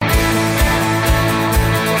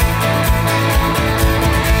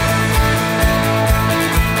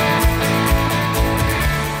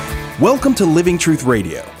Welcome to Living Truth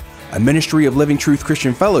Radio, a ministry of Living Truth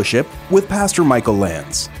Christian Fellowship with Pastor Michael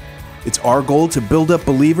Lands. It's our goal to build up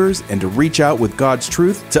believers and to reach out with God's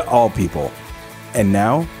truth to all people. And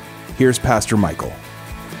now, here's Pastor Michael.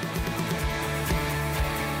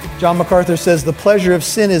 John MacArthur says, "The pleasure of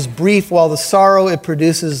sin is brief while the sorrow it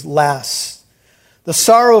produces lasts. The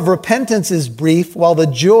sorrow of repentance is brief while the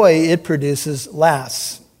joy it produces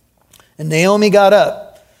lasts." And Naomi got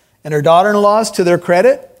up, and her daughter-in-laws, to their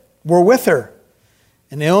credit, were with her.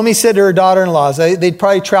 And Naomi said to her daughter-in-laws, they'd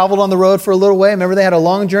probably traveled on the road for a little way. Remember, they had a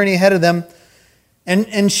long journey ahead of them.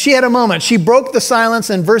 And she had a moment. She broke the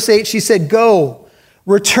silence. In verse 8, she said, "Go,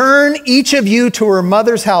 return each of you to her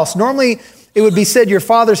mother's house." Normally, it would be said your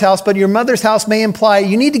father's house, but your mother's house may imply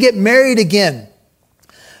you need to get married again.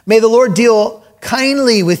 "May the Lord deal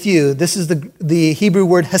kindly with you." This is the Hebrew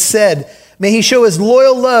word hesed. "May he show his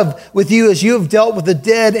loyal love with you as you have dealt with the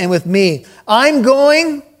dead and with me. I'm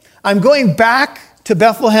going back to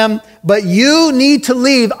Bethlehem, but you need to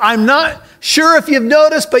leave. I'm not sure if you've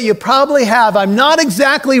noticed, but you probably have. I'm not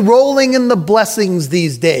exactly rolling in the blessings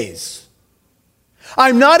these days.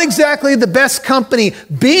 I'm not exactly the best company.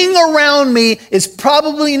 Being around me is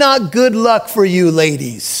probably not good luck for you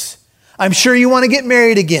ladies. I'm sure you want to get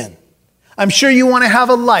married again. I'm sure you want to have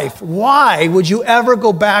a life. Why would you ever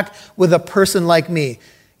go back with a person like me?"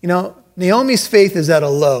 You know, Naomi's faith is at a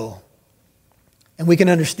low, and we can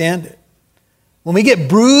understand it. When we get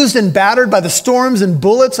bruised and battered by the storms and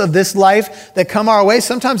bullets of this life that come our way,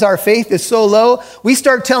 sometimes our faith is so low, we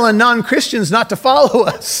start telling non-Christians not to follow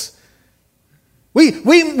us. We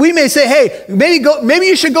may say, "Hey, maybe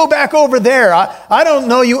you should go back over there. I don't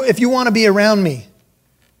know you if you want to be around me."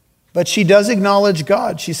 But she does acknowledge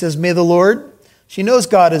God. She says, "May the Lord," she knows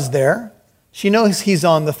God is there. She knows he's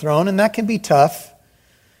on the throne, and that can be tough.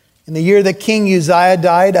 In the year that King Uzziah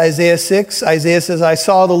died, Isaiah 6, Isaiah says, "I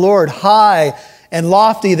saw the Lord high and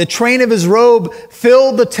lofty. The train of his robe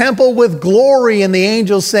filled the temple with glory, and the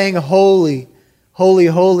angels sang, 'Holy, holy,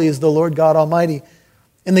 holy is the Lord God Almighty.'"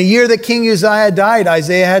 In the year that King Uzziah died,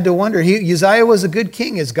 Isaiah had to wonder, Uzziah was a good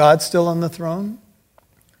king. Is God still on the throne?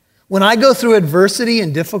 When I go through adversity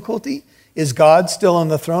and difficulty, is God still on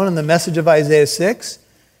the throne? And the message of Isaiah 6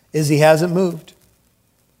 is he hasn't moved.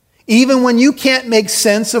 Even when you can't make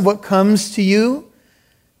sense of what comes to you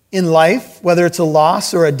in life, whether it's a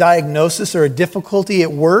loss or a diagnosis or a difficulty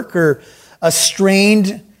at work or a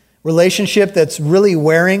strained relationship that's really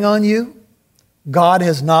wearing on you, God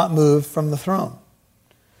has not moved from the throne.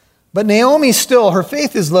 But Naomi still, her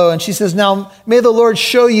faith is low, and she says, "Now may the Lord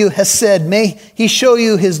show you hesed, may he show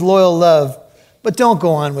you his loyal love, but don't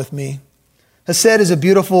go on with me." Hesed is a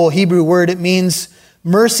beautiful Hebrew word. It means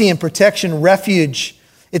mercy and protection, refuge.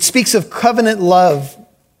 It speaks of covenant love.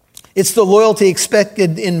 It's the loyalty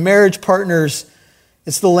expected in marriage partners.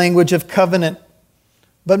 It's the language of covenant.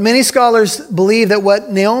 But many scholars believe that what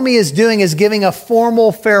Naomi is doing is giving a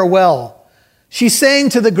formal farewell. She's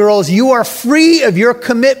saying to the girls, "You are free of your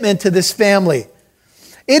commitment to this family.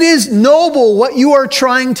 It is noble what you are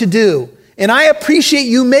trying to do, and I appreciate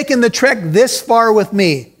you making the trek this far with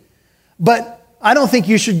me. But I don't think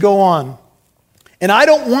you should go on. And I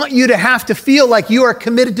don't want you to have to feel like you are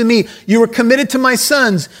committed to me. You were committed to my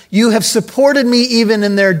sons. You have supported me even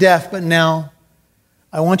in their death, but now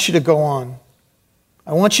I want you to go on.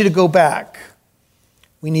 I want you to go back.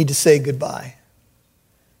 We need to say goodbye."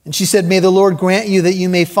 And she said, "May the Lord grant you that you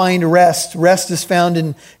may find rest. Rest is found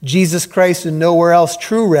in Jesus Christ and nowhere else.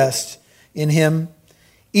 True rest in him.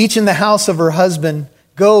 Each in the house of her husband.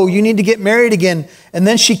 Go, you need to get married again." And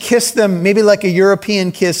then she kissed them, maybe like a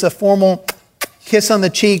European kiss, a formal kiss on the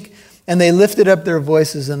cheek, and they lifted up their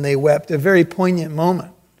voices and they wept. A very poignant moment.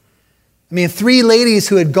 I mean, three ladies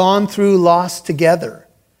who had gone through loss together.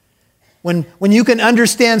 When you can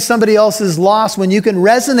understand somebody else's loss, when you can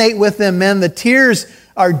resonate with them, man, the tears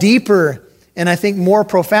are deeper and I think more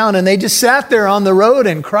profound. And they just sat there on the road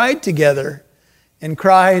and cried together and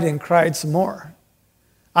cried some more.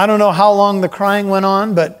 I don't know how long the crying went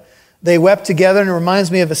on, but they wept together. And it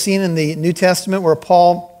reminds me of a scene in the New Testament where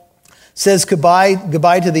Paul says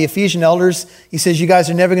goodbye to the Ephesian elders. He says, "You guys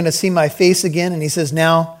are never going to see my face again." And he says,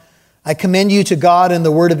 "Now I commend you to God and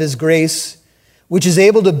the word of his grace, which is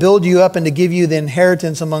able to build you up and to give you the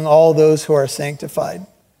inheritance among all those who are sanctified."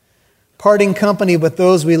 Parting company with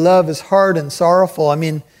those we love is hard and sorrowful. I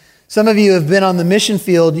mean, some of you have been on the mission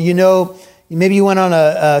field. You know, maybe you went on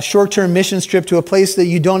a short-term missions trip to a place that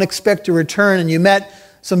you don't expect to return, and you met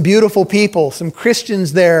some beautiful people, some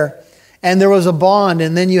Christians there, and there was a bond,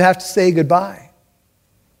 and then you have to say goodbye.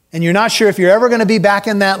 And you're not sure if you're ever going to be back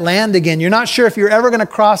in that land again. You're not sure if you're ever going to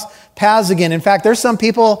cross paths again. In fact, there's some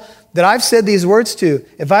people that I've said these words to.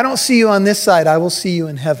 If I don't see you on this side, I will see you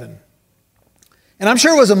in heaven. And I'm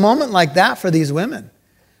sure it was a moment like that for these women.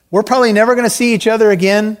 We're probably never going to see each other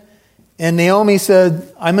again. And Naomi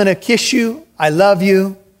said, I'm going to kiss you. I love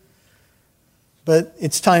you. But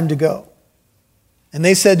it's time to go. And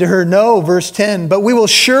they said to her, no, verse 10, but we will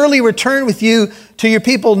surely return with you to your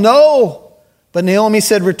people. No. But Naomi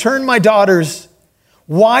said, return, my daughters.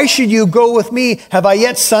 Why should you go with me? Have I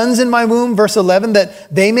yet sons in my womb? Verse 11,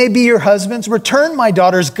 that they may be your husbands. Return, my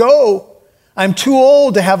daughters, go. I'm too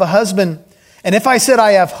old to have a husband. And if I said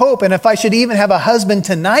I have hope, and if I should even have a husband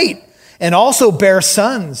tonight, and also bear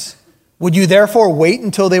sons, would you therefore wait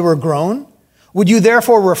until they were grown? Would you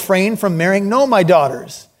therefore refrain from marrying? No, my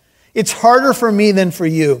daughters. It's harder for me than for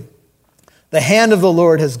you. The hand of the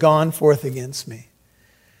Lord has gone forth against me.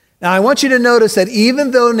 Now, I want you to notice that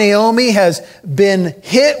even though Naomi has been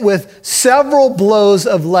hit with several blows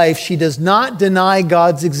of life, she does not deny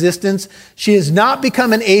God's existence. She has not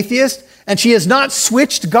become an atheist, and she has not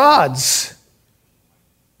switched gods.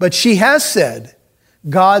 But she has said,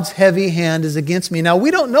 God's heavy hand is against me. Now, we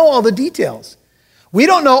don't know all the details. We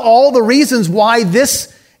don't know all the reasons why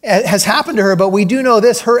this has happened to her, but we do know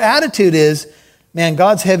this. Her attitude is, man,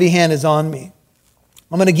 God's heavy hand is on me.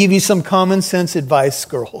 I'm going to give you some common sense advice,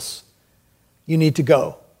 girls. You need to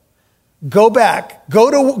go. Go back.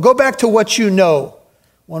 Go back to what you know.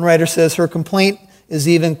 One writer says her complaint is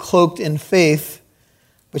even cloaked in faith,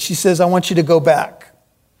 but she says, I want you to go back.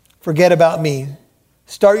 Forget about me.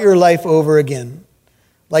 Start your life over again.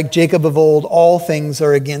 Like Jacob of old, all things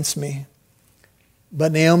are against me.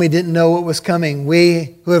 But Naomi didn't know what was coming.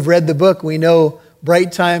 We who have read the book, we know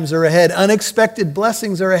bright times are ahead. Unexpected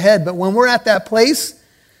blessings are ahead. But when we're at that place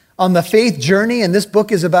on the faith journey, and this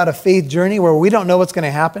book is about a faith journey where we don't know what's going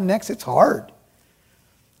to happen next, it's hard.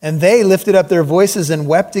 And they lifted up their voices and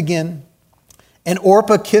wept again. And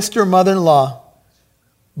Orpah kissed her mother-in-law,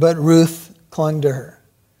 but Ruth clung to her.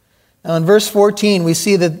 Now in verse 14, we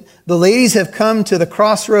see that the ladies have come to the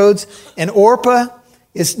crossroads, and Orpah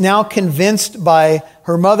is now convinced by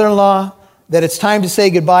her mother-in-law that it's time to say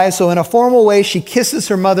goodbye. So in a formal way, she kisses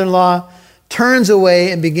her mother-in-law, turns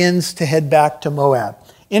away, and begins to head back to Moab.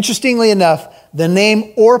 Interestingly enough, the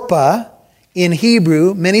name Orpah in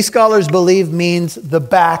Hebrew, many scholars believe means the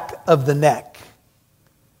back of the neck.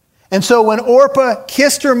 And so when Orpah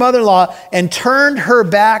kissed her mother-in-law and turned her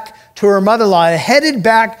back to her mother-in-law and headed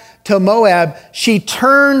back to Moab, she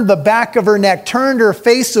turned the back of her neck, turned her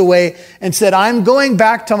face away and said, I'm going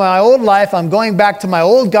back to my old life. I'm going back to my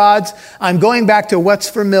old gods. I'm going back to what's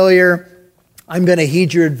familiar. I'm going to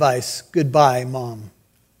heed your advice. Goodbye, Mom.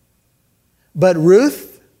 But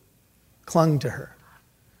Ruth clung to her.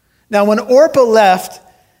 Now, when Orpah left,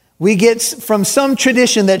 we get from some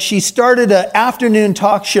tradition that she started an afternoon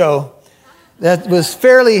talk show that was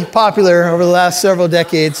fairly popular over the last several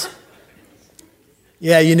decades.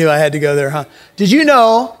 Yeah, you knew I had to go there, huh? Did you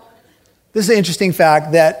know, this is an interesting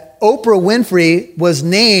fact, that Oprah Winfrey was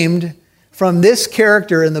named from this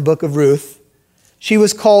character in the book of Ruth. She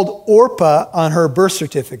was called Orpah on her birth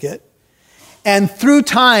certificate. And through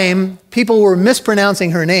time, people were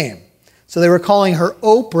mispronouncing her name. So they were calling her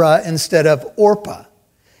Oprah instead of Orpah.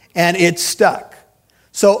 And it stuck.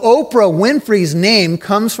 So Oprah Winfrey's name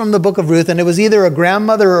comes from the book of Ruth, and it was either a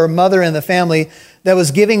grandmother or a mother in the family that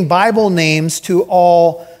was giving Bible names to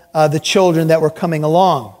all the children that were coming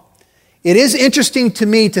along. It is interesting to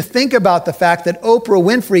me to think about the fact that Oprah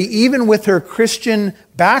Winfrey, even with her Christian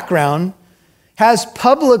background, has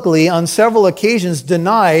publicly on several occasions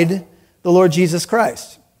denied the Lord Jesus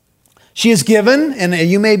Christ. She is given, and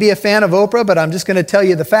you may be a fan of Oprah, but I'm just going to tell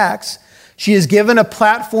you the facts. She is given a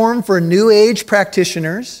platform for New Age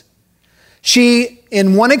practitioners. She,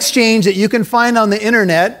 in one exchange that you can find on the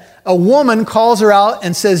internet, a woman calls her out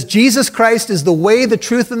and says, Jesus Christ is the way, the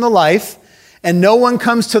truth, and the life, and no one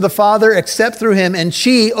comes to the Father except through him. And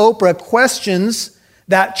she, Oprah, questions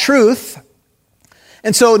that truth.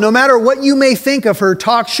 And so no matter what you may think of her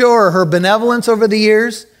talk show or her benevolence over the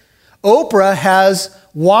years, Oprah has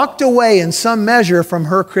walked away in some measure from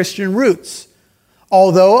her Christian roots.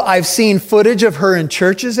 Although I've seen footage of her in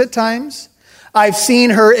churches at times, I've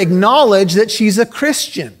seen her acknowledge that she's a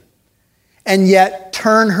Christian and yet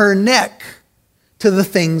turn her neck to the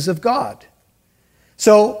things of God.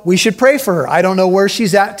 So we should pray for her. I don't know where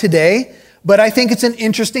she's at today, but I think it's an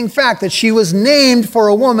interesting fact that she was named for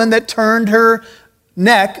a woman that turned her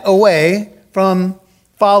neck away from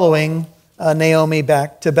following Naomi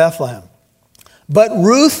back to Bethlehem. But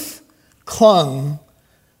Ruth clung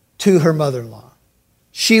to her mother-in-law.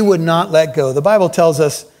 She would not let go. The Bible tells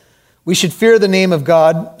us We should fear the name of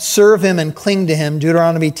God, serve him and cling to him,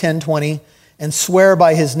 Deuteronomy 10:20, and swear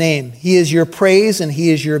by his name. He is your praise and he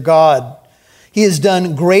is your God. He has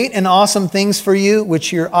done great and awesome things for you,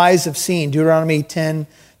 which your eyes have seen, Deuteronomy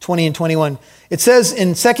 10:20 and 21. It says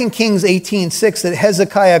in 2 Kings 18:6 that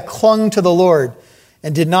Hezekiah clung to the Lord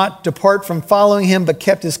and did not depart from following him, but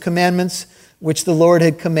kept his commandments, which the Lord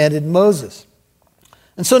had commanded Moses.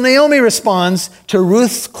 And so Naomi responds to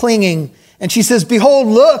Ruth's clinging, and she says, behold,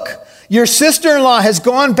 look, your sister-in-law has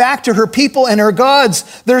gone back to her people and her gods.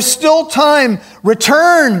 There's still time.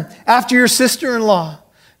 Return after your sister-in-law.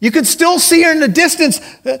 You can still see her in the distance.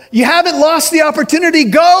 You haven't lost the opportunity.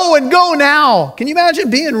 Go and go now. Can you imagine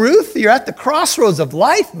being Ruth? You're at the crossroads of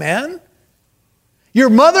life, man. Your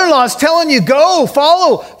mother-in-law is telling you, go,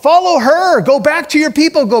 follow her. Go back to your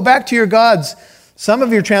people. Go back to your gods. Some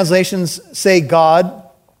of your translations say God.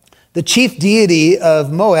 The chief deity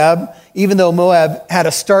of Moab, even though Moab had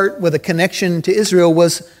a start with a connection to Israel,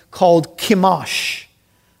 was called Chemosh.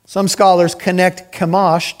 Some scholars connect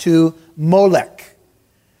Chemosh to Molech.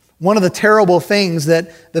 One of the terrible things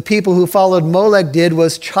that the people who followed Molech did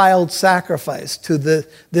was child sacrifice to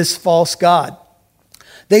this false god.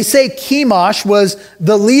 They say Chemosh was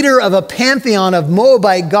the leader of a pantheon of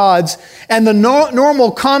Moabite gods, and the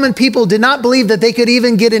normal common people did not believe that they could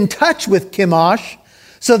even get in touch with Chemosh.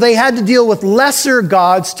 So they had to deal with lesser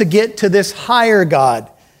gods to get to this higher God.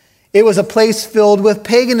 It was a place filled with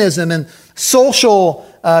paganism, and social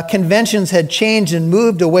conventions had changed and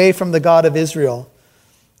moved away from the God of Israel.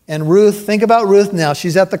 And Ruth, think about Ruth now.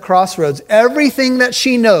 She's at the crossroads. Everything that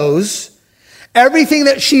she knows, everything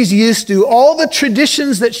that she's used to, all the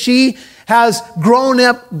traditions that she has grown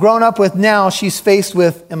up with now, she's faced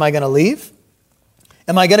with, am I going to leave?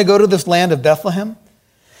 Am I going to go to this land of Bethlehem?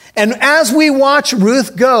 And as we watch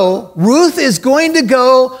Ruth go, Ruth is going to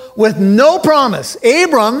go with no promise.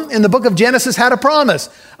 Abram, in the book of Genesis, had a promise.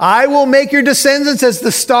 I will make your descendants as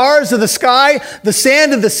the stars of the sky, the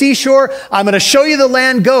sand of the seashore. I'm going to show you the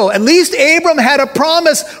land. Go. At least Abram had a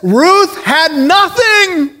promise. Ruth had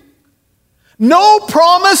nothing. No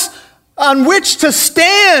promise on which to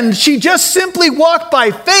stand. She just simply walked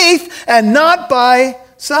by faith and not by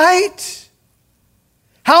sight.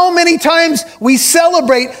 How many times we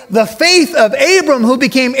celebrate the faith of Abram who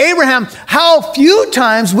became Abraham. How few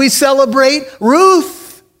times we celebrate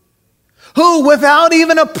Ruth, who without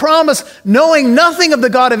even a promise, knowing nothing of the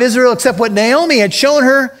God of Israel except what Naomi had shown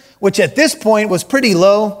her, which at this point was pretty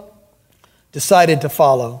low, decided to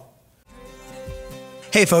follow.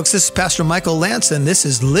 Hey folks, this is Pastor Michael Lance, and this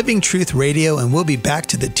is Living Truth Radio, and we'll be back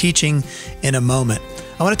to the teaching in a moment.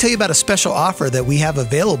 I want to tell you about a special offer that we have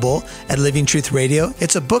available at Living Truth Radio.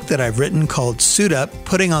 It's a book that I've written called Suit Up,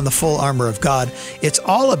 Putting on the Full Armor of God. It's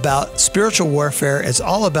all about spiritual warfare. It's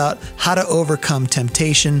all about how to overcome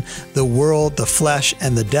temptation, the world, the flesh,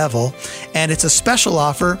 and the devil. And it's a special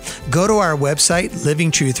offer. Go to our website,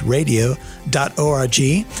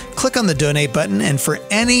 livingtruthradio.org. Click on the donate button, and for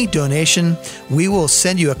any donation, we will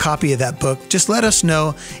send you a copy of that book. Just let us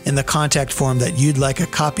know in the contact form that you'd like a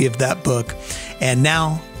copy of that book. And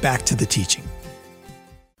now, back to the teaching.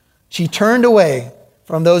 She turned away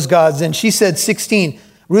from those gods, and she said, 16,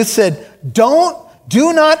 Ruth said, do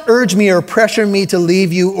not urge me or pressure me to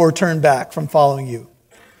leave you or turn back from following you.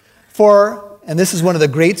 For, and this is one of the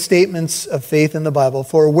great statements of faith in the Bible,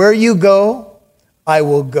 for where you go, I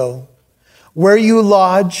will go. Where you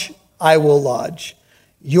lodge, I will lodge.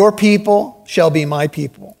 Your people shall be my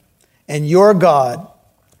people, and your God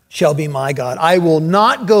shall be my God. I will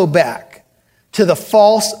not go back to the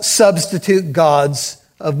false substitute gods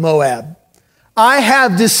of Moab. I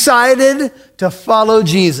have decided to follow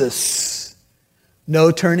Jesus.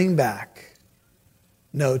 No turning back.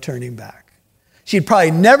 No turning back. She'd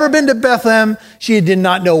probably never been to Bethlehem. She did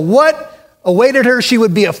not know what awaited her. She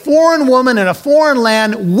would be a foreign woman in a foreign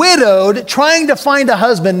land, widowed, trying to find a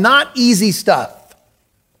husband. Not easy stuff.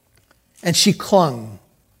 And she clung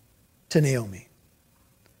to Naomi.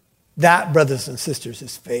 That, brothers and sisters,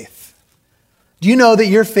 is faith. Do you know that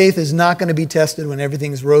your faith is not going to be tested when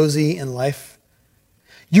everything's rosy in life?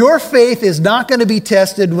 Your faith is not going to be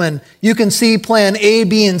tested when you can see plan A,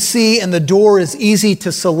 B, and C, and the door is easy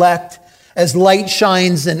to select as light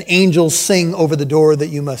shines and angels sing over the door that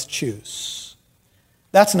you must choose.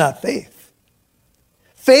 That's not faith.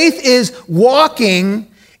 Faith is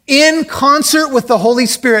walking in concert with the Holy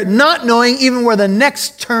Spirit, not knowing even where the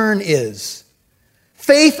next turn is.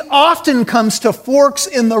 Faith often comes to forks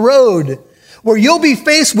in the road, where you'll be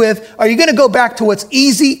faced with, are you going to go back to what's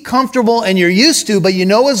easy, comfortable, and you're used to, but you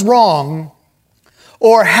know is wrong?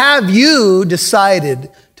 Or have you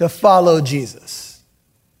decided to follow Jesus?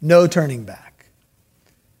 No turning back.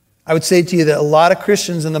 I would say to you that a lot of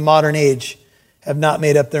Christians in the modern age have not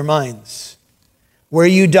made up their minds. Where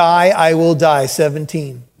you die, I will die,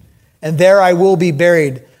 17. And there I will be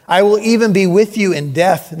buried. I will even be with you in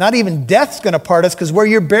death. Not even death's going to part us, because where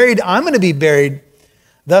you're buried, I'm going to be buried.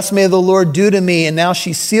 Thus may the Lord do to me. And now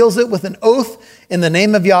she seals it with an oath in the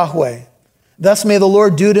name of Yahweh. Thus may the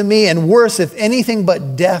Lord do to me, and worse, if anything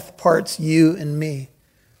but death parts you and me.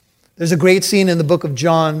 There's a great scene in the book of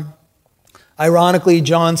John. Ironically,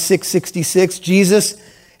 John 6:66, Jesus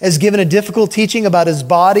has given a difficult teaching about his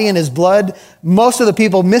body and his blood. Most of the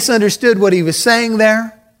people misunderstood what he was saying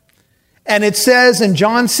there. And it says in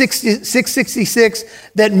John 6:66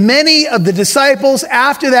 that many of the disciples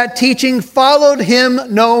after that teaching followed him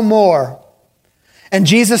no more. And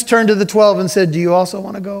Jesus turned to the 12 and said, do you also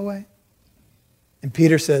want to go away? And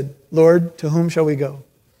Peter said, Lord, to whom shall we go?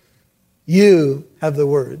 You have the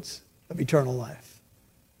words of eternal life.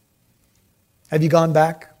 Have you gone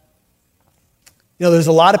back? You know, there's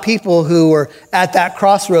a lot of people who were at that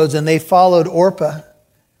crossroads and they followed Orpah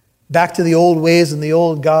back to the old ways and the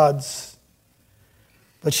old gods.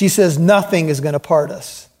 But she says nothing is going to part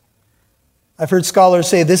us. I've heard scholars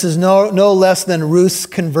say this is no less than Ruth's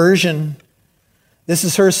conversion. This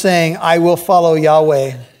is her saying, I will follow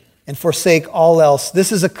Yahweh and forsake all else.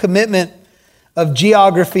 This is a commitment of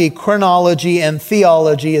geography, chronology, and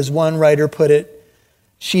theology, as one writer put it.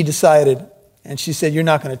 She decided, and she said, you're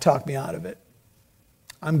not going to talk me out of it.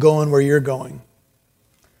 I'm going where you're going.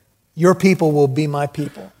 Your people will be my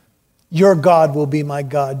people. Your God will be my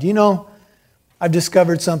God. Do you know, I've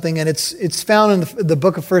discovered something, and it's found in the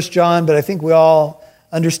book of 1 John, but I think we all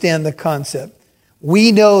understand the concept.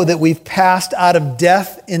 We know that we've passed out of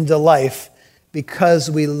death into life because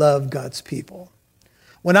we love God's people.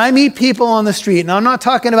 When I meet people on the street, and I'm not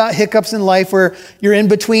talking about hiccups in life where you're in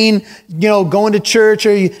between, going to church,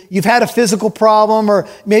 or you've had a physical problem, or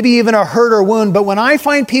maybe even a hurt or wound, but when I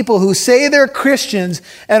find people who say they're Christians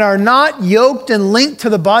and are not yoked and linked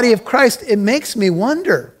to the body of Christ, it makes me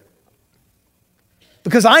wonder.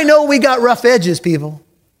 Because I know we got rough edges, people.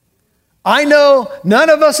 I know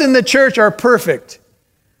none of us in the church are perfect,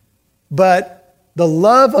 but the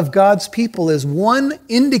love of God's people is one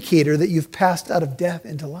indicator that you've passed out of death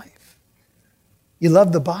into life. You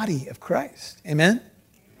love the body of Christ. Amen?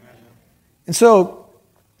 And so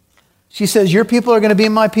she says, your people are going to be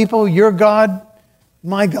my people, your God,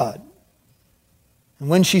 my God. And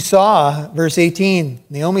when she saw, verse 18,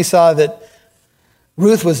 Naomi saw that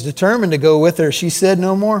Ruth was determined to go with her, she said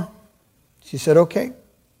no more. She said, okay,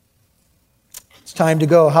 it's time to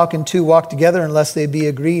go. How can two walk together unless they be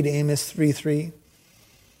agreed? Amos 3:3.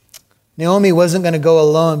 Naomi wasn't going to go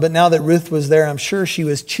alone, but now that Ruth was there, I'm sure she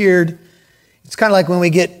was cheered. It's kind of like when we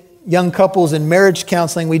get young couples in marriage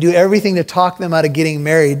counseling, we do everything to talk them out of getting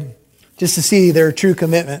married just to see their true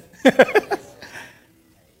commitment.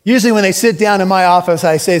 Usually when they sit down in my office,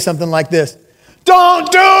 I say something like this,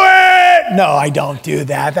 don't do it! No, I don't do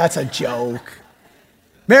that. That's a joke.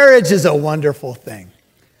 Marriage is a wonderful thing.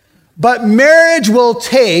 But marriage will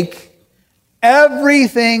take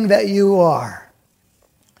everything that you are.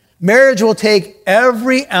 Marriage will take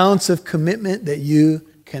every ounce of commitment that you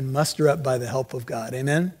can muster up by the help of God.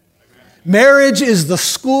 Amen? Marriage is the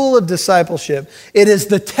school of discipleship. It is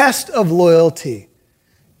the test of loyalty.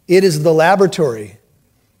 It is the laboratory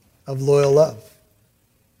of loyal love.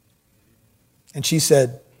 And she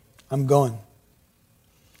said, I'm going.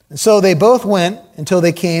 And so they both went until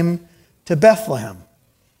they came to Bethlehem.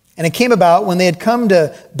 And it came about when they had come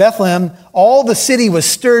to Bethlehem, all the city was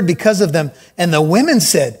stirred because of them. And the women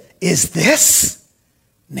said, is this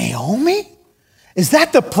Naomi? Is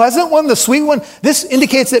that the pleasant one, the sweet one? This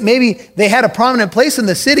indicates that maybe they had a prominent place in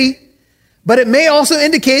the city. But it may also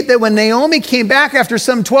indicate that when Naomi came back after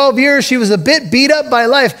some 12 years, she was a bit beat up by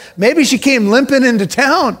life. Maybe she came limping into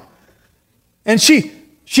town. And she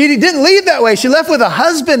didn't leave that way. She left with a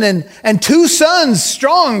husband and two sons,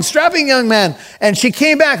 strong, strapping young men. And she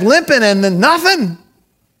came back limping and then nothing.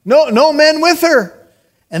 No men with her.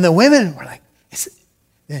 And the women were like,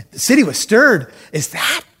 the city was stirred. Is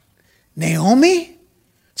that Naomi?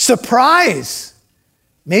 Surprise.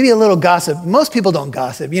 Maybe a little gossip. Most people don't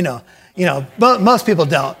gossip, most people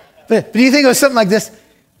don't. But do you think it was something like this?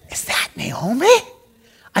 Is that Naomi?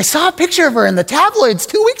 I saw a picture of her in the tabloids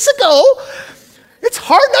 2 weeks ago. It's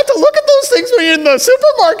hard not to look at those things when you're in the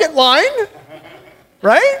supermarket line.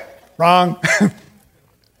 Right? Wrong.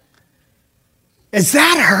 Is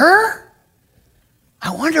that her?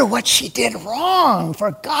 I wonder what she did wrong for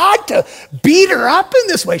God to beat her up in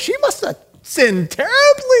this way. She must have sinned terribly.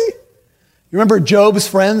 You remember Job's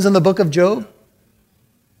friends in the book of Job?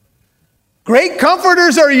 Great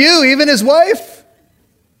comforters are you, even his wife.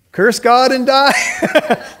 Curse God and die.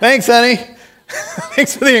 Thanks, honey.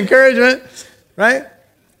 Thanks for the encouragement, right?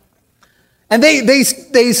 And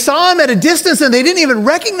they saw him at a distance and they didn't even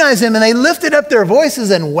recognize him, and they lifted up their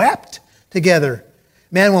voices and wept together.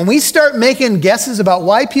 Man, when we start making guesses about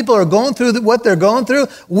why people are going through what they're going through,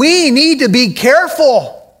 we need to be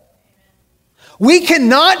careful. We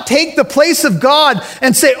cannot take the place of God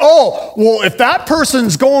and say, oh, well, if that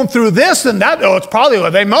person's going through this, then it's probably,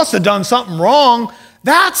 they must have done something wrong.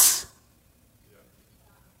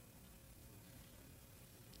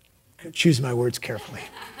 Choose my words carefully.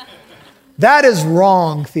 That is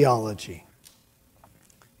wrong theology.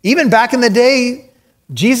 Even back in the day,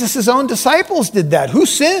 Jesus' own disciples did that. Who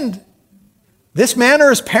sinned? This man or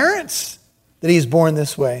his parents that he's born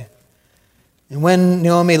this way? And when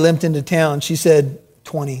Naomi limped into town, she said,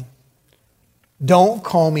 20, don't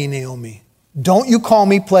call me Naomi. Don't you call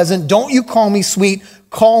me pleasant. Don't you call me sweet.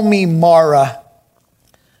 Call me Mara.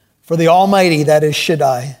 For the Almighty, that is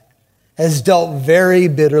Shaddai, has dealt very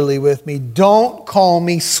bitterly with me. Don't call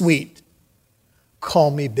me sweet.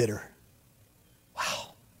 Call me bitter.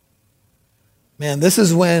 Wow. Man, this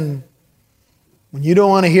is when you don't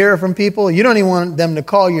want to hear from people, you don't even want them to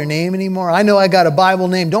call your name anymore. I know I got a Bible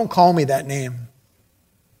name. Don't call me that name.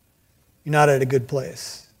 You're not at a good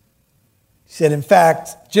place. He said, in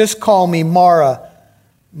fact, just call me Mara.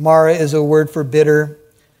 Mara is a word for bitter.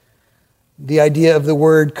 The idea of the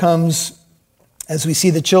word comes as we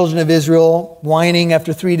see the children of Israel whining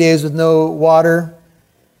after 3 days with no water.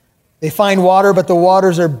 They find water, but the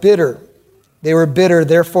waters are bitter. They were bitter,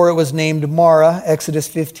 therefore it was named Mara, Exodus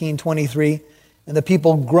 15:23. And the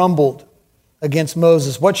people grumbled against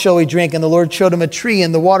Moses. What shall we drink? And the Lord showed him a tree,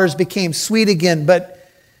 and the waters became sweet again. But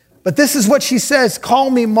this is what she says, call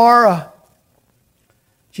me Mara.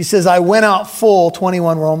 She says, I went out full,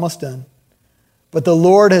 21, we're almost done. But the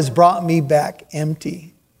Lord has brought me back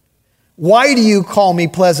empty. Why do you call me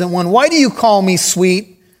pleasant one? Why do you call me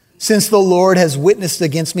sweet? Since the Lord has witnessed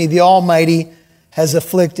against me, the Almighty has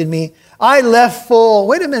afflicted me. I left full.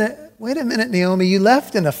 Wait a minute, Naomi, you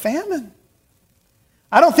left in a famine.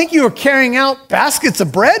 I don't think you were carrying out baskets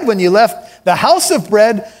of bread when you left the house of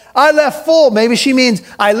bread. I left full. Maybe she means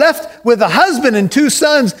I left with a husband and 2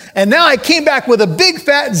 sons, and now I came back with a big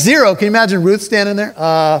fat 0. Can you imagine Ruth standing there?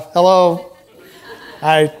 Hello.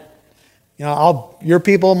 Your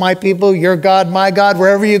people, my people, your God, my God,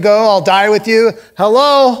 wherever you go, I'll die with you.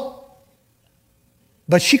 Hello.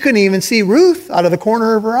 But she couldn't even see Ruth out of the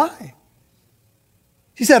corner of her eye.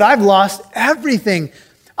 She said, I've lost everything.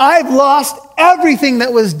 I've lost everything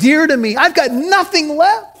that was dear to me. I've got nothing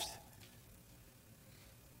left.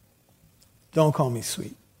 Don't call me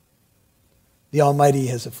sweet. The Almighty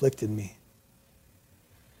has afflicted me.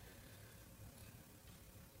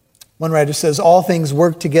 One writer says, all things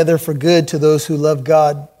work together for good to those who love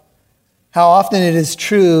God. How often it is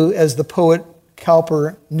true, as the poet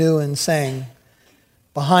Cowper knew and sang,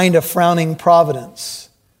 behind a frowning providence,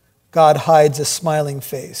 God hides a smiling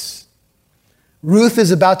face. Ruth is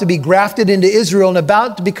about to be grafted into Israel and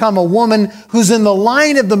about to become a woman who's in the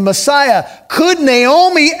line of the Messiah. Could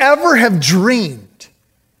Naomi ever have dreamed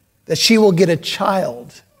that she will get a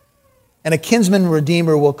child and a kinsman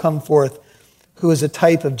redeemer will come forth who is a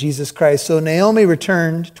type of Jesus Christ? So Naomi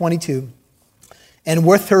returned, 22, and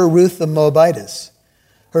with her Ruth the Moabitess,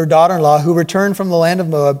 her daughter-in-law, who returned from the land of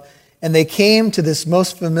Moab, and they came to this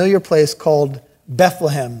most familiar place called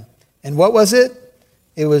Bethlehem. And what was it?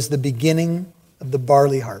 It was the beginning of the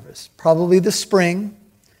barley harvest, probably the spring,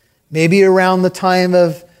 maybe around the time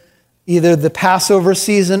of either the Passover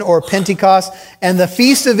season or Pentecost. And the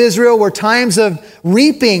Feast of Israel were times of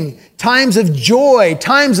reaping, times of joy,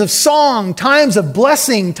 times of song, times of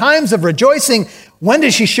blessing, times of rejoicing. When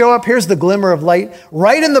does she show up? Here's the glimmer of light.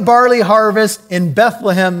 Right in the barley harvest in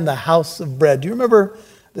Bethlehem, the house of bread. Do you remember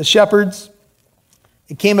the shepherds?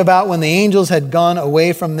 It came about when the angels had gone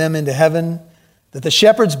away from them into heaven that the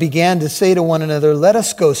shepherds began to say to one another, let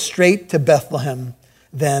us go straight to Bethlehem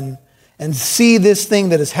then and see this thing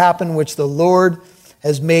that has happened, which the Lord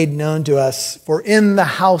has made known to us. For in the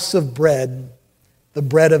house of bread, the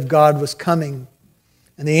bread of God was coming.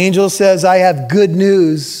 And the angel says, I have good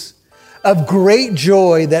news of great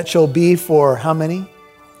joy that shall be for how many?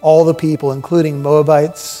 All the people, including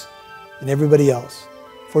Moabites and everybody else.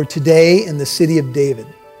 For today in the city of David,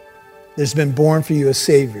 there's been born for you a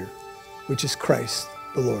Savior, which is Christ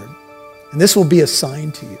the Lord. And this will be a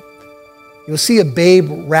sign to you. You'll see a babe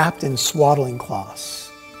wrapped in swaddling cloths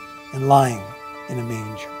and lying in a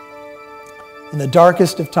manger. In the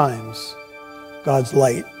darkest of times, God's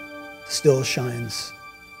light still shines,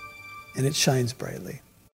 and it shines brightly.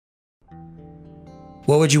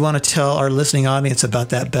 What would you want to tell our listening audience about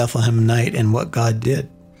that Bethlehem night and what God did?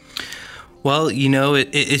 Well,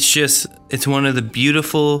 it's one of the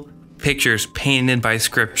beautiful pictures painted by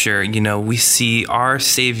Scripture. We see our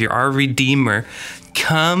Savior, our Redeemer,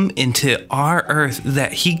 come into our earth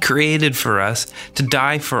that he created for us to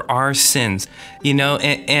die for our sins.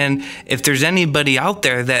 And if there's anybody out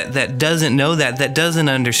there that doesn't know that doesn't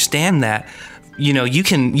understand that, you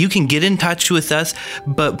can get in touch with us,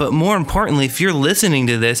 but more importantly, if you're listening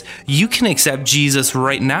to this, you can accept Jesus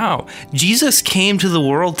right now. Jesus came to the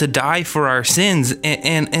world to die for our sins,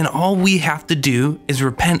 and all we have to do is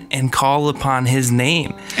repent and call upon his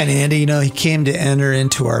name. And Andy, he came to enter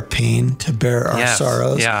into our pain, to bear our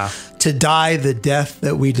sorrows, to die the death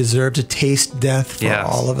that we deserve, to taste death for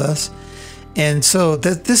all of us. And so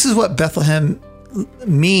this is what Bethlehem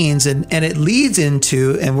means, and it leads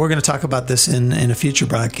into, and we're going to talk about this in a future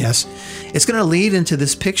broadcast, it's going to lead into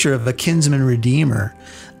this picture of a kinsman redeemer.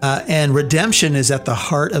 And redemption is at the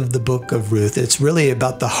heart of the book of Ruth. It's really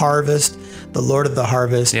about the harvest, the Lord of the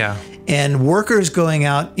harvest, and workers going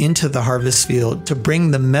out into the harvest field to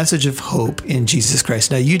bring the message of hope in Jesus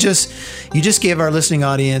Christ. Now, you just gave our listening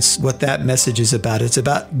audience what that message is about. It's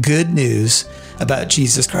about good news about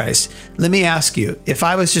Jesus Christ. Let me ask you, if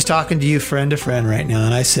I was just talking to you friend to friend right now,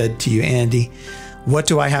 and I said to you, Andy, what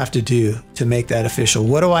do I have to do to make that official?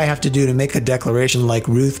 What do I have to do to make a declaration like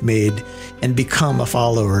Ruth made and become a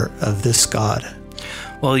follower of this God?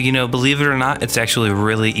 Well, believe it or not, it's actually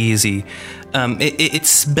really easy. It's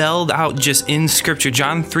spelled out just in Scripture.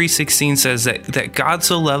 John 3:16 says that God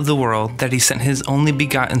so loved the world that he sent his only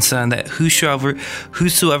begotten Son, that whosoever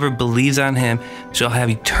believes on him shall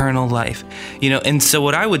have eternal life. And so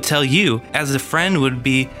what I would tell you as a friend would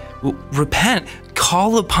be, repent.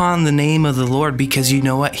 Call upon the name of the Lord, because you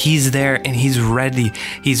know what? He's there and he's ready.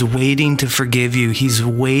 He's waiting to forgive you. He's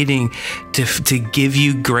waiting to give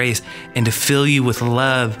you grace and to fill you with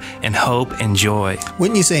love and hope and joy.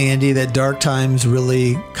 Wouldn't you say, Andy, that dark times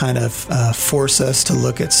really kind of force us to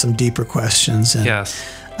look at some deeper questions? And, yes.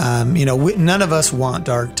 None of us want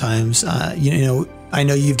dark times. I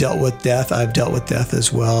know you've dealt with death. I've dealt with death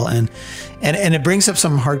as well. And it brings up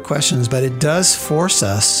some hard questions, but it does force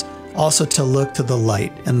us also to look to the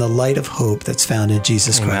light and the light of hope that's found in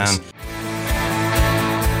Jesus Christ.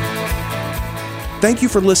 Thank you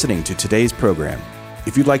for listening to today's program.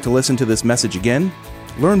 If you'd like to listen to this message again,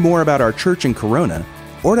 learn more about our church in Corona,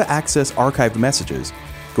 or to access archived messages,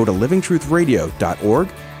 go to livingtruthradio.org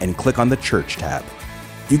and click on the Church tab.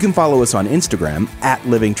 You can follow us on Instagram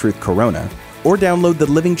 @LivingTruthCorona, or download the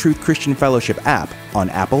Living Truth Christian Fellowship app on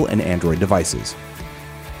Apple and Android devices.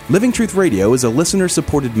 Living Truth Radio is a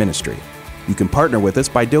listener-supported ministry. You can partner with us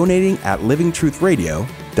by donating at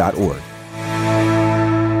livingtruthradio.org.